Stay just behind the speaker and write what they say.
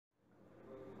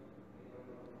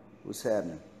What's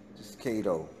happening? This is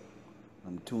Kato.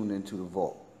 I'm tuned into the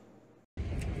vault.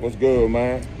 What's good,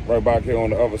 man? Right back here on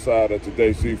the other side of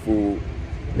Today Seafood.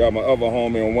 Got my other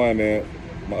homie on one end,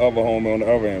 my other homie on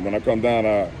the other end. When I come down,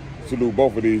 I salute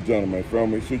both of these gentlemen. Feel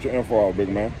me? Shoot your info out, big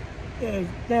man. Yeah,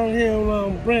 down here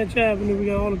on Branch Avenue, we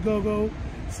got all the go-go,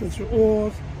 Central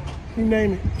Oils, you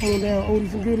name it. Come on down,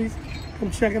 oldies and goodies.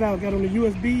 Come check it out. Got on the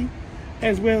USB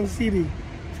as well as CD.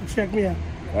 So check me out.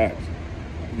 Thanks.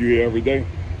 You here every day?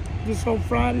 Just on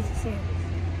Fridays and Saturdays.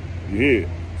 You here.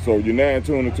 So you're now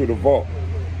tuned into the vault,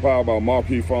 powered by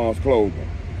Marquee Farms Clothing.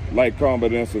 Like,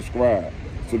 comment, and subscribe.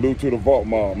 Salute to the vault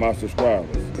mob, my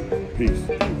subscribers. Peace.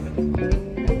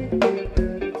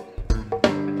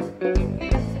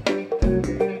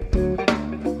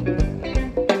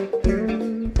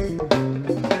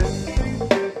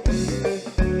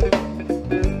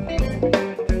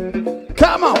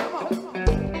 Come on!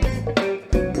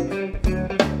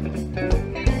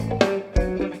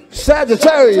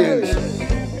 Sagittarius.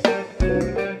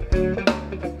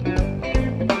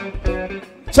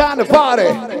 Time to party.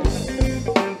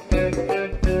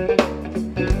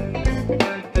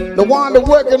 The one that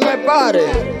working that body.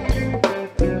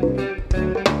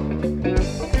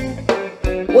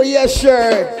 Well, yes,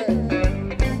 sir.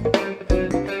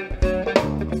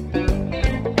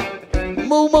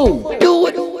 Moo moo, do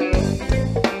it.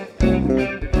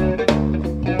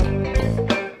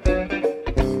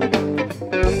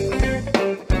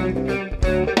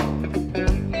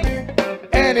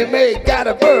 Annie Mae got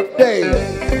a birthday.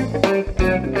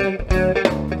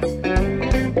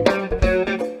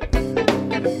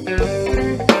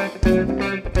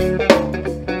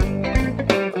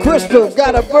 Crystal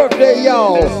got a birthday,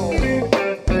 y'all.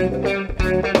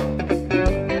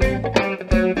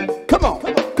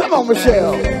 Come on,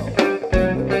 Michelle.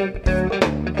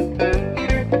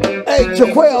 Hey,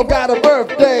 Jaquel got a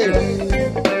birthday.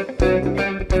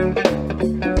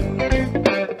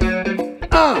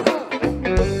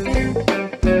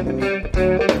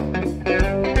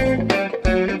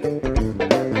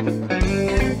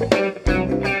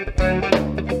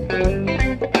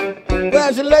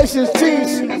 Congratulations,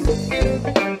 Teach.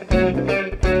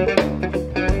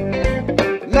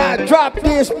 Now drop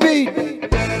this beat.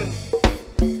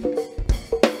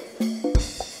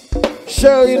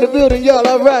 Sherry in the building, y'all,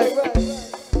 all right.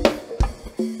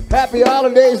 Happy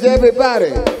holidays to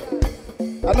everybody.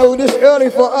 I know this early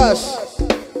for us.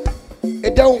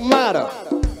 It don't matter.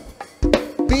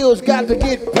 Bills got to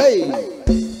get paid.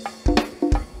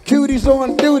 Cuties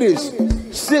on duties.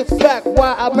 Sit back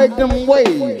while I make them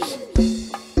waves.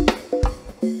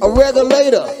 A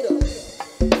regulator,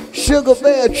 sugar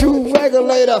bear, true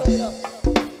regulator.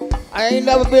 I ain't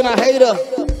never been a hater.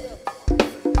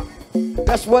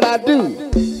 That's what I do.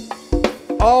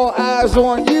 All eyes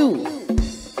on you.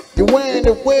 You're wearing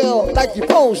it well like you're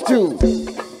supposed to.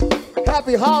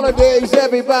 Happy holidays,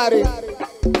 everybody.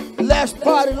 Let's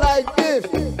party like this.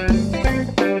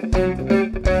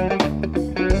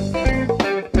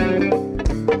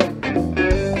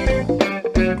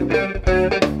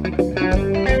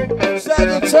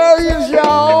 Sagittarius,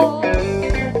 y'all.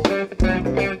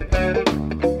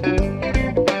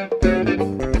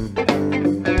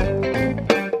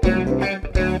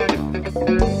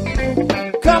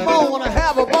 Come on and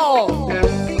have a ball.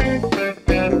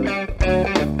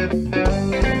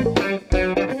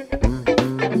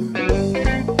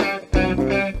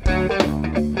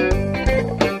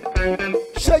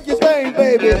 Shake your thing,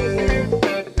 baby.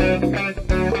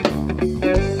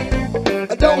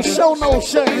 Don't show no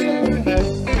shame.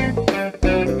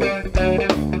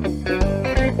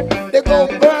 They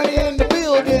gon' burn you in the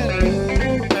building.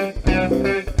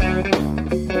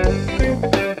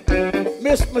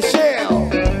 Miss Michelle.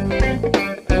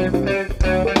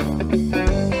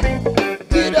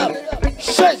 Get up,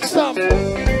 shake something.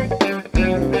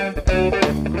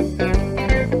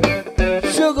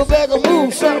 Sugar bag of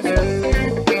move something.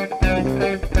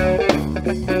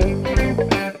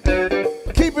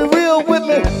 Keep it real with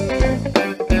me.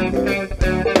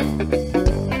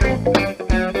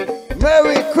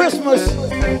 Merry Christmas.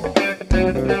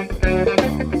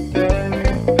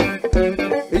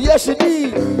 Yes,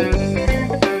 indeed.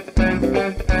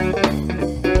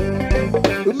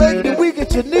 We make the weak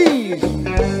at your knees.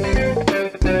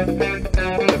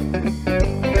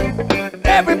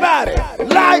 Everybody,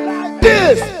 like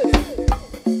this.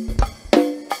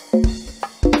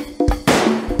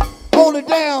 Hold it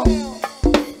down.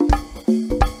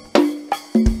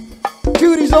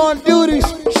 Cuties on duties,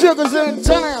 sugars in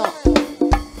town.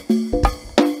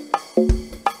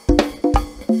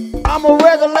 I'm a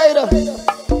regulator.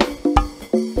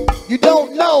 You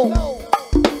don't know.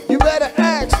 You better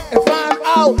ask and find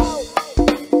out. about.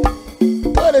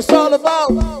 What it's all about.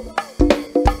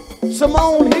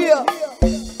 Simone here.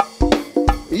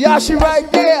 Yashi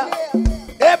right there.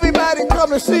 Everybody come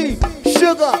to see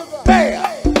Sugar Bear.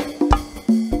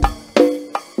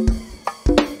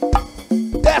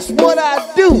 That's what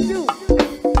I do.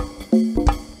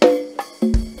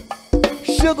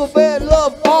 Sugar Bear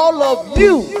love all of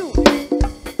you.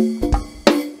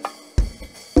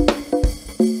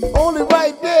 Only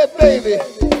right there, baby.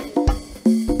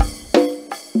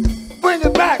 Bring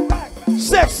it back,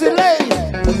 sexy lady.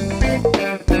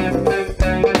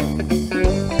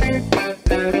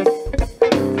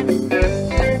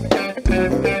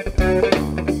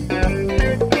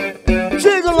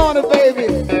 Jiggle on it, baby.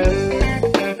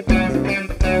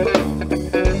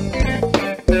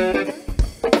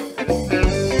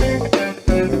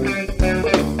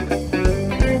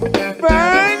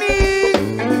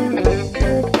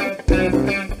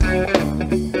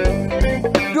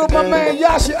 My man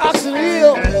Yashi Oxen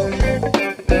Hill.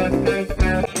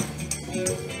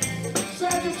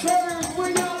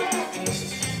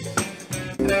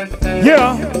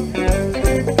 Yeah.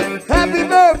 Happy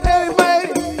birthday,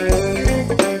 baby.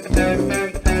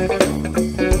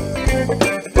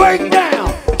 Break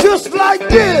down just like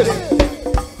this.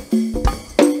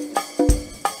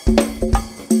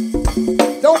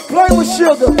 Don't play with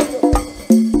sugar.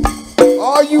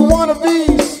 All you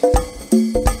wannabes,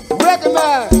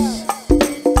 recognize.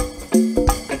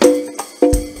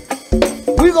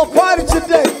 We gonna party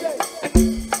today.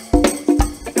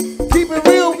 Keep it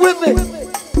real with me.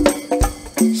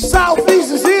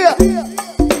 Southeast is here.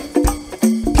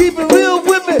 Keep it real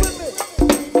with me.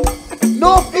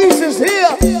 Northeast is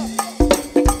here.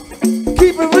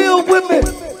 Keep it real with me.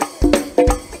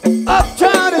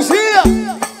 Uptown is here.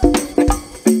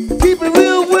 Keep it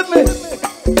real with me.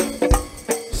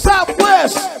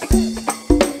 Southwest.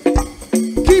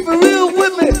 Keep it real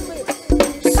with me.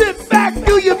 Sit back,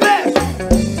 do your best.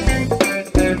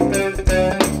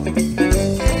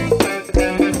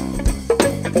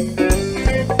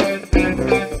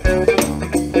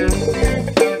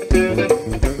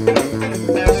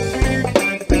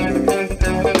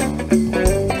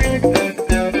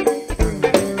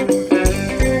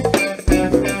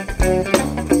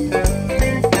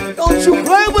 Don't you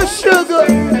play with sugar.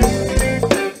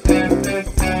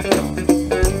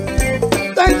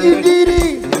 Thank you, Dee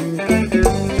Dee.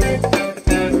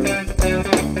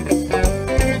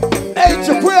 Hey,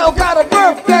 Jaquel got a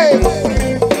birthday.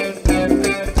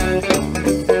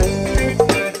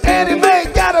 Annie Mae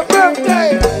got a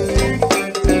birthday.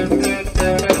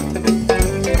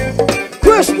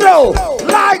 Crystal,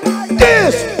 like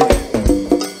this.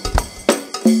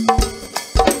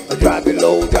 Drop it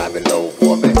low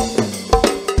for me.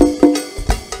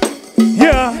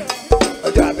 Yeah.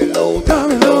 Drop it low for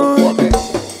me.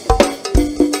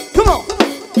 Come on.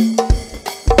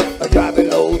 Drop it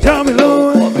low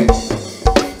for me.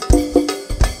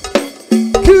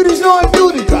 Cuties on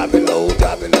duty. Drop it low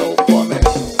for me.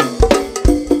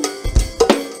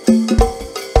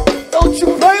 Don't you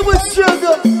play with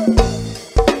sugar.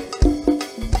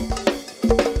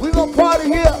 We gonna party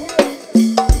here.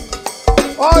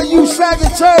 All you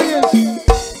Sagittarians,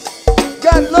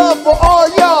 got love for all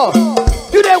y'all.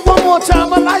 Do that one more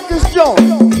time. I like this joint.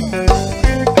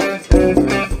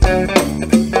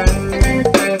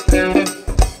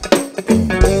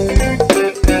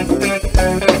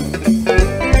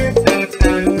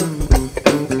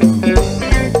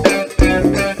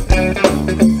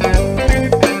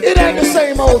 It ain't the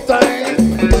same old thing.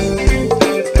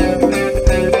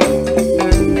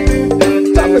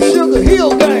 Stop a Sugar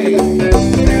Hill game.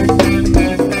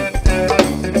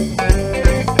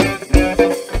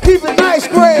 Keep it nice,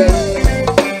 Greg.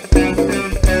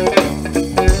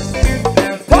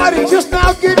 Party just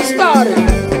now getting started.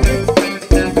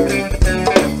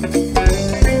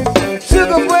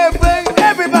 Sugar Bear, baby,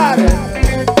 everybody.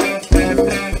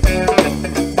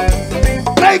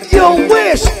 Make your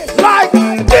wish like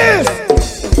this.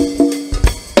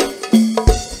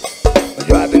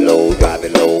 Drop it low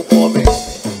for me.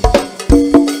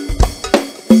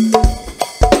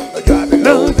 Drop it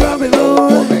low for me.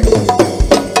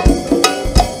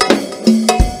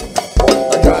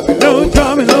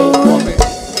 Drop it low for me.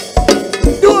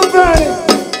 Do it, Bernie.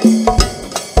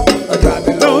 Drop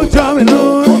it low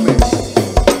for me.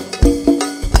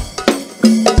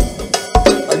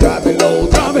 Drop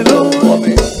it low for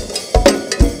me.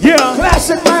 Yeah.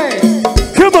 Classic man.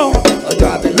 Come on.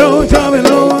 Drop it low for me.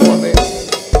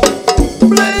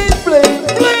 Bling, bling,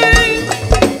 bling.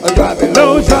 Drop it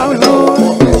low for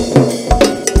me.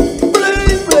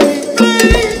 Bling, bling,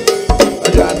 bling.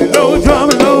 Drop it low for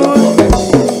me.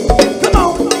 Come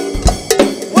on.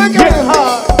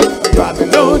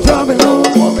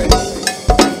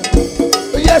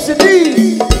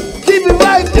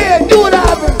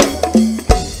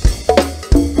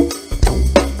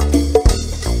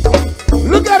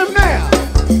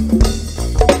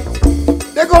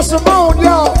 Simone,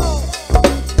 y'all.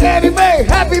 Annie Mae,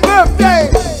 happy birthday.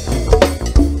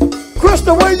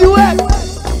 Crystal, where you at?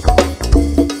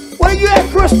 Where you at,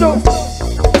 Crystal?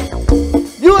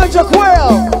 You and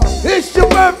Jaquel. It's your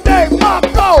birthday,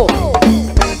 Marco.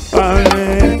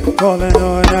 Calling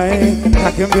all night.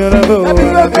 I can build a boat Happy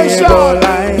and I'll birthday, be a Sean. boat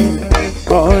line.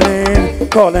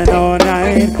 Calling all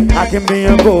night. I can be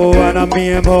a boat and I'm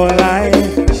being boat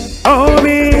line. Oh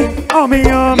me, oh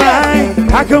mine.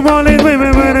 I can all these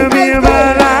women wanna be in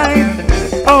my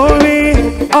life. Oh me,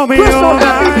 oh Crystal,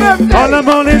 happy mine.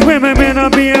 birthday. All these women wanna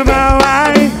be in my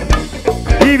wife.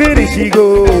 Even if she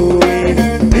go away,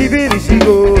 even if she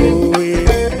go away,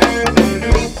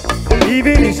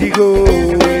 even if she go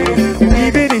away,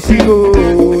 even if she go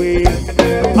away.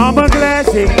 I'm a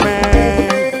classic man.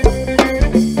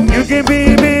 You can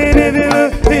be me if you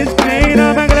look this plain.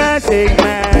 I'm a classic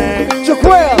man.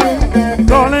 Jaquel.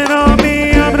 Calling on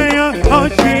me, I'm the young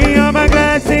OG. I'm a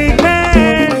classic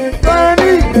man.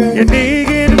 Bernie. You need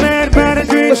get mad by the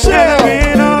streets. Michelle. I'm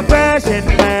an old fashioned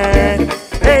man.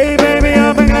 Hey baby,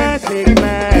 I'm a classic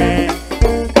man.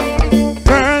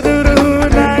 Burn through the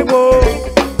hood like whoa,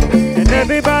 and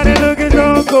everybody looking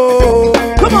so cool.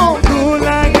 Come on. Cool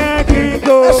like I can't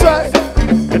go. That's right.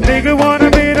 The nigga wanna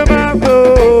beat him out,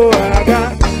 go. I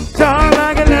got tall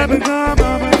like a leprechaun,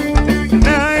 mama.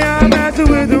 Now y'all messing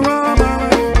with the wrong mama.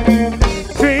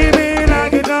 Treat me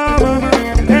like a dog, mama.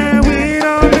 And we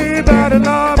don't live by the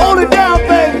law, Hold it down,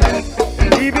 baby.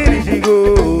 even if she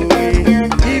go away,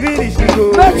 even if she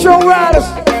go Metro away, Riders.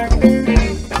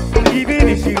 even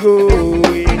if she go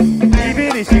away,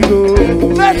 even if she go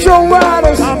away. Metro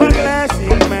Riders. I'm a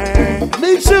classic man.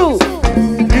 Me too.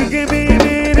 You can be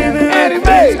me in the Annie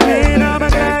Mae. man. I'm a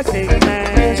classic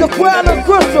man. Jaquel and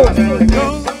Crystal.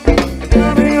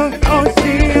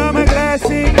 I'm a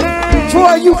classic man.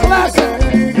 Troy, you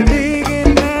classic. You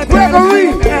digging that Gregory.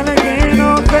 elegant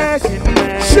old fashioned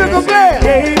man. Sugar Bear.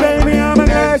 Hey baby, I'm a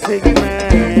classic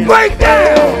man. Break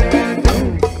down.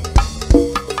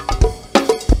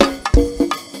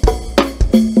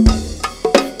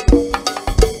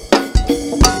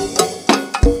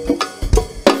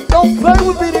 Don't play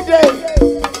with me today.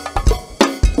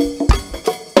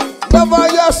 Love all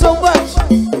y'all so much.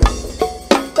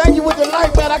 Thank you with the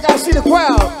light, man. I gotta see the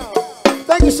crowd.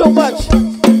 Thank you so much.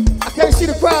 I can't see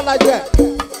the crowd like that.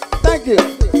 Thank you.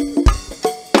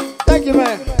 Thank you,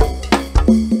 man.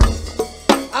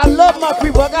 I love my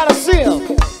people. I gotta see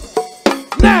them.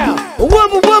 Now,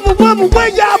 where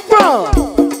y'all from?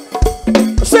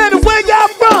 I said, where y'all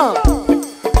from?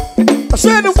 I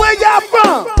said, where y'all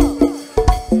from?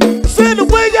 I said,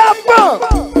 where y'all from?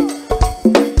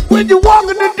 When you walk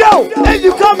in the door and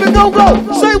you come to go.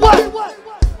 Say what?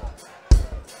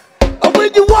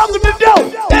 When you walk in the door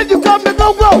and you come to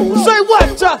go. Say what?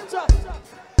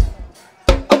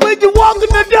 When you walk in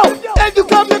the door and you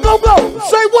come to go.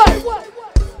 Say what?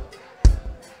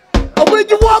 When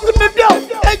you walk in the door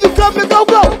and you come to go.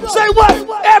 Say what?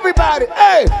 Everybody,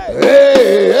 hey,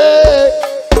 hey,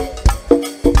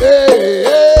 hey,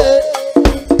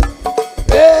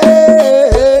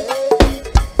 hey,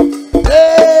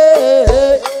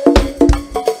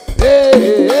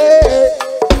 hey,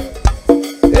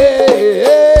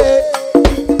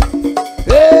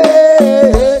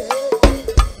 hey,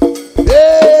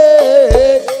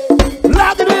 hey.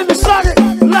 Lock it in the socket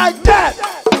like that.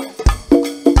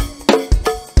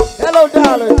 Hello,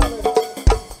 darling.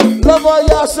 Love all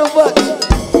y'all so much.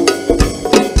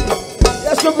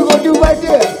 That's what we're gonna do right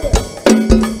there.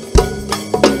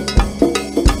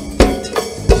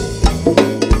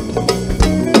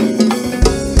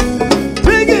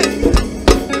 Bring it.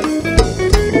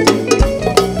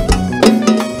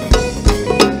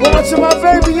 Going out to my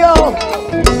baby, y'all.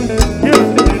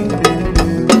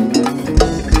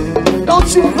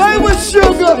 Don't you play with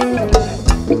sugar.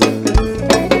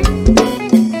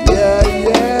 Yeah,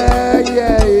 yeah,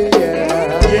 yeah,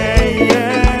 yeah. Yeah,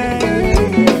 yeah.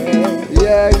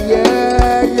 Yeah,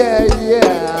 yeah, yeah,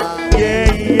 yeah.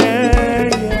 Yeah, yeah,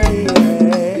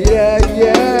 Yeah,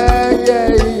 yeah, yeah,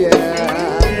 yeah.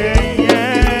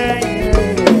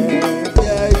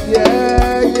 Yeah,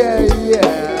 yeah,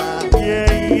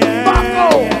 yeah, yeah. Marco!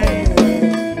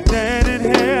 Standing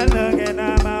here looking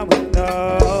out my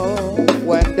window.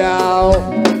 Went down.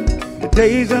 The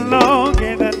days are long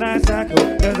and the nights are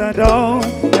cold, 'cause I don't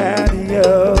have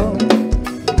you.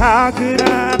 How could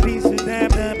I be so damn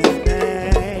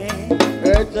mistaken?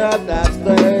 It's not that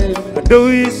thing. I know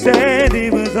you said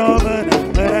it was over,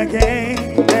 but I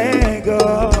can't let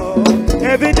go.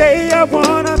 Every day I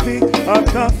wanna pick up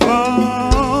the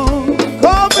phone.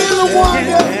 Call me the one.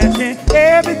 Imagine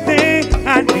everything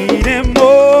I need and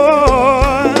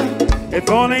more. If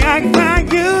only I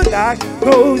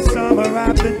cold summer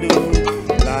afternoon,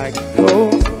 like a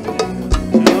cold summer.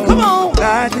 Come on.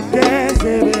 Like the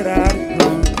desert without a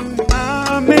moon.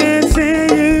 I'm missing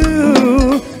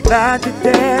you, like the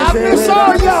desert miss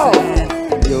all without y'all. a sand.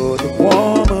 You're the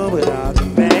woman without a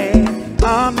man.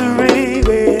 I'm the rain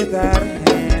without a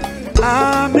hand.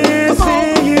 I'm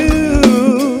missing you.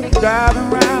 Driving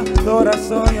around, thought I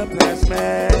saw you pass me.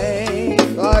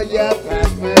 Oh yeah,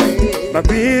 pass me. My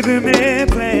baby man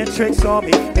playing tricks on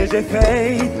me as they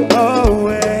fade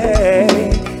away.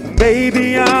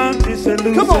 Baby, I'm just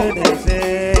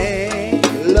hallucinating.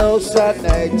 Low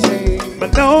Sunday team. My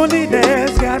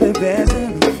loneliness got the best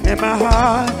of me, and my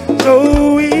heart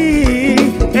so weak.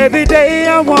 Every day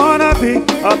I wanna be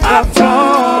up the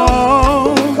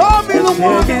phone. Call me the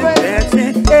one, baby.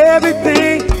 Dancing,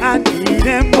 everything I need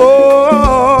and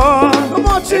more. Come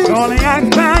on, If Chief. only I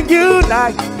can find you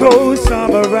like cold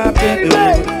summer afternoon,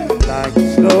 like the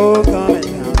snow coming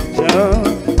down the Joe,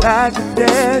 like the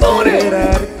desert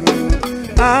without a clue.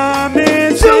 I'm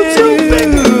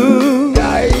missing you.